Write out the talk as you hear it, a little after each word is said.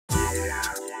Hi,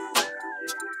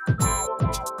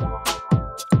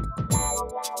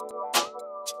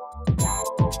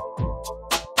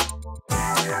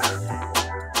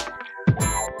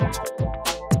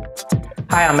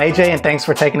 I'm AJ, and thanks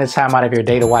for taking the time out of your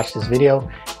day to watch this video.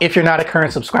 If you're not a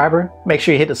current subscriber, make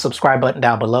sure you hit the subscribe button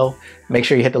down below. Make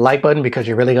sure you hit the like button because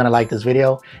you're really going to like this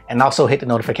video, and also hit the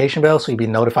notification bell so you'll be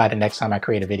notified the next time I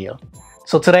create a video.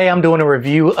 So today I'm doing a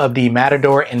review of the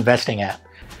Matador investing app.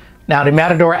 Now, the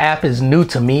Matador app is new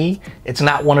to me. It's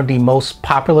not one of the most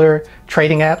popular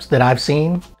trading apps that I've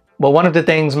seen. But one of the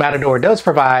things Matador does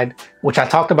provide, which I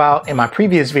talked about in my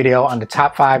previous video on the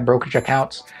top 5 brokerage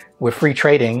accounts with free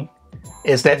trading,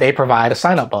 is that they provide a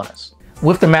sign-up bonus.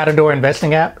 With the Matador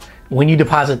investing app, when you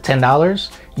deposit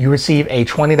 $10, you receive a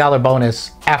 $20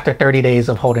 bonus after 30 days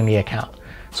of holding the account.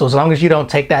 So as long as you don't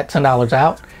take that $10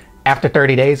 out, after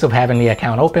 30 days of having the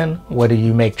account open, whether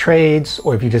you make trades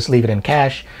or if you just leave it in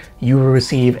cash, you will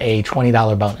receive a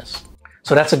 $20 bonus.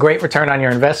 So that's a great return on your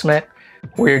investment,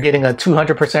 where you're getting a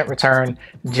 200% return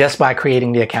just by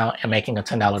creating the account and making a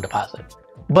 $10 deposit.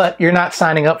 But you're not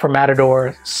signing up for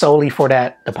Matador solely for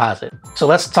that deposit. So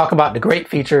let's talk about the great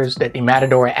features that the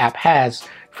Matador app has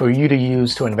for you to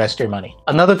use to invest your money.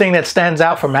 Another thing that stands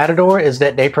out for Matador is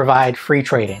that they provide free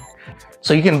trading.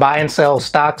 So you can buy and sell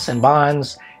stocks and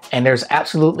bonds, and there's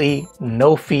absolutely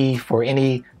no fee for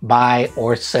any buy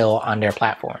or sell on their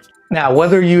platform. Now,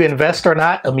 whether you invest or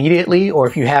not immediately, or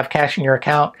if you have cash in your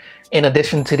account, in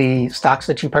addition to the stocks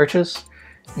that you purchase,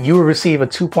 you will receive a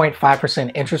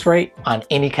 2.5% interest rate on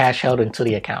any cash held into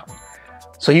the account.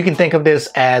 So you can think of this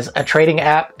as a trading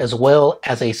app as well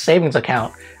as a savings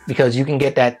account, because you can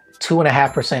get that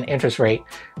 2.5% interest rate,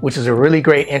 which is a really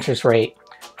great interest rate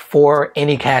for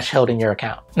any cash held in your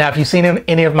account. Now, if you've seen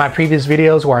any of my previous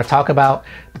videos where I talk about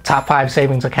the top 5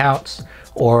 savings accounts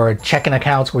or checking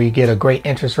accounts where you get a great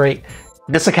interest rate,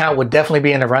 this account would definitely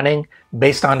be in the running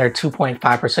based on their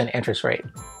 2.5% interest rate.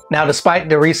 Now, despite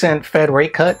the recent Fed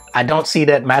rate cut, I don't see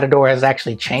that Matador has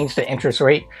actually changed the interest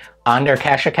rate on their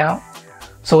cash account.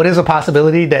 So it is a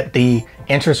possibility that the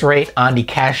interest rate on the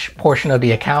cash portion of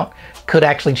the account could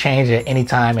actually change at any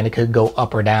time, and it could go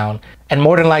up or down, and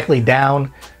more than likely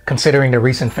down considering the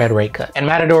recent Fed rate cut. And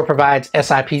Matador provides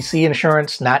SIPC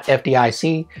insurance, not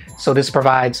FDIC. So this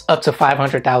provides up to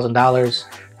 $500,000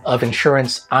 of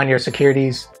insurance on your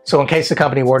securities. So in case the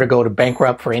company were to go to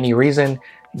bankrupt for any reason,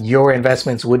 your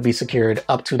investments would be secured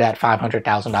up to that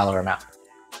 $500,000 amount.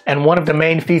 And one of the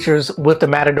main features with the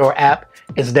Matador app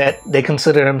is that they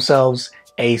consider themselves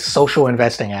a social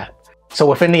investing app. So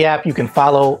within the app, you can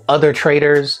follow other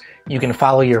traders, you can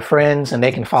follow your friends, and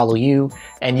they can follow you,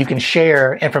 and you can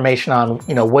share information on,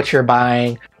 what you're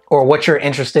buying or what you're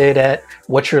interested at,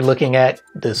 what you're looking at,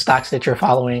 the stocks that you're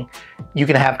following. You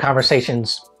can have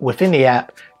conversations within the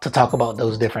app to talk about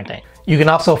those different things. You can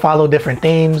also follow different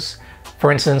themes.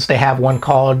 For instance, they have one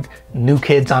called New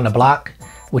Kids on the Block,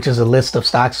 which is a list of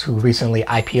stocks who recently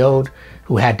IPO'd,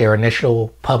 who had their initial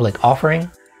public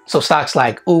offering. So stocks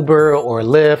like Uber or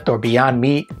Lyft or Beyond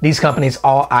Meat, these companies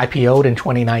all IPO'd in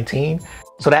 2019.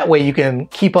 So that way you can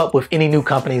keep up with any new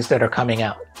companies that are coming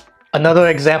out. Another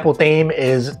example theme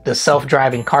is the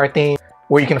self-driving car theme,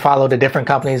 where you can follow the different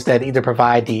companies that either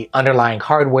provide the underlying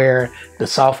hardware, the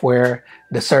software,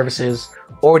 the services,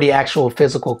 or the actual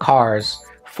physical cars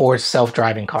for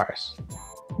self-driving cars.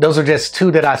 Those are just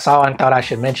 2 that I saw and thought I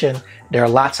should mention. There are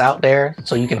lots out there,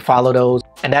 so you can follow those.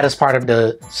 And that is part of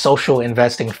the social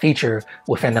investing feature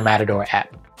within the Matador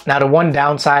app. Now, the one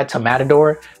downside to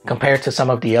Matador compared to some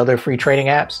of the other free trading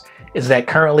apps is that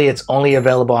currently it's only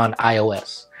available on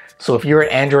iOS. So if you're an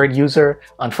Android user,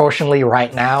 unfortunately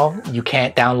right now, you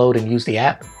can't download and use the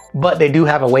app. But they do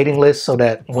have a waiting list so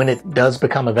that when it does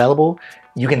become available,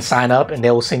 you can sign up and they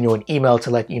will send you an email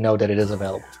to let you know that it is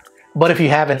available. But if you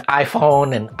have an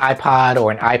iPhone, an iPod,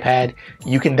 or an iPad,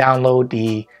 you can download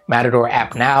the Matador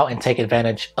app now and take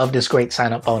advantage of this great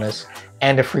sign-up bonus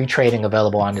and the free trading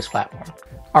available on this platform.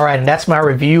 All right, and that's my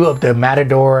review of the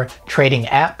Matador trading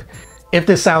app. If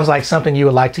this sounds like something you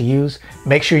would like to use,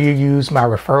 make sure you use my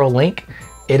referral link.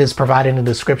 It is provided in the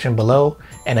description below.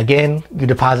 And again, you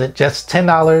deposit just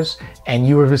 $10 and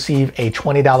you will receive a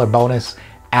 $20 bonus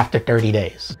after 30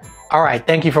 days. All right,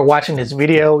 thank you for watching this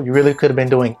video. You really could have been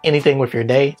doing anything with your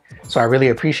day, so I really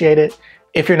appreciate it.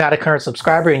 If you're not a current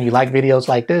subscriber and you like videos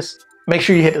like this, make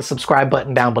sure you hit the subscribe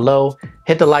button down below,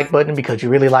 hit the like button because you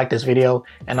really like this video,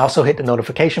 and also hit the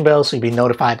notification bell so you'll be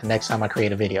notified the next time I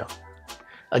create a video.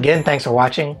 Again, thanks for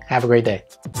watching. Have a great day.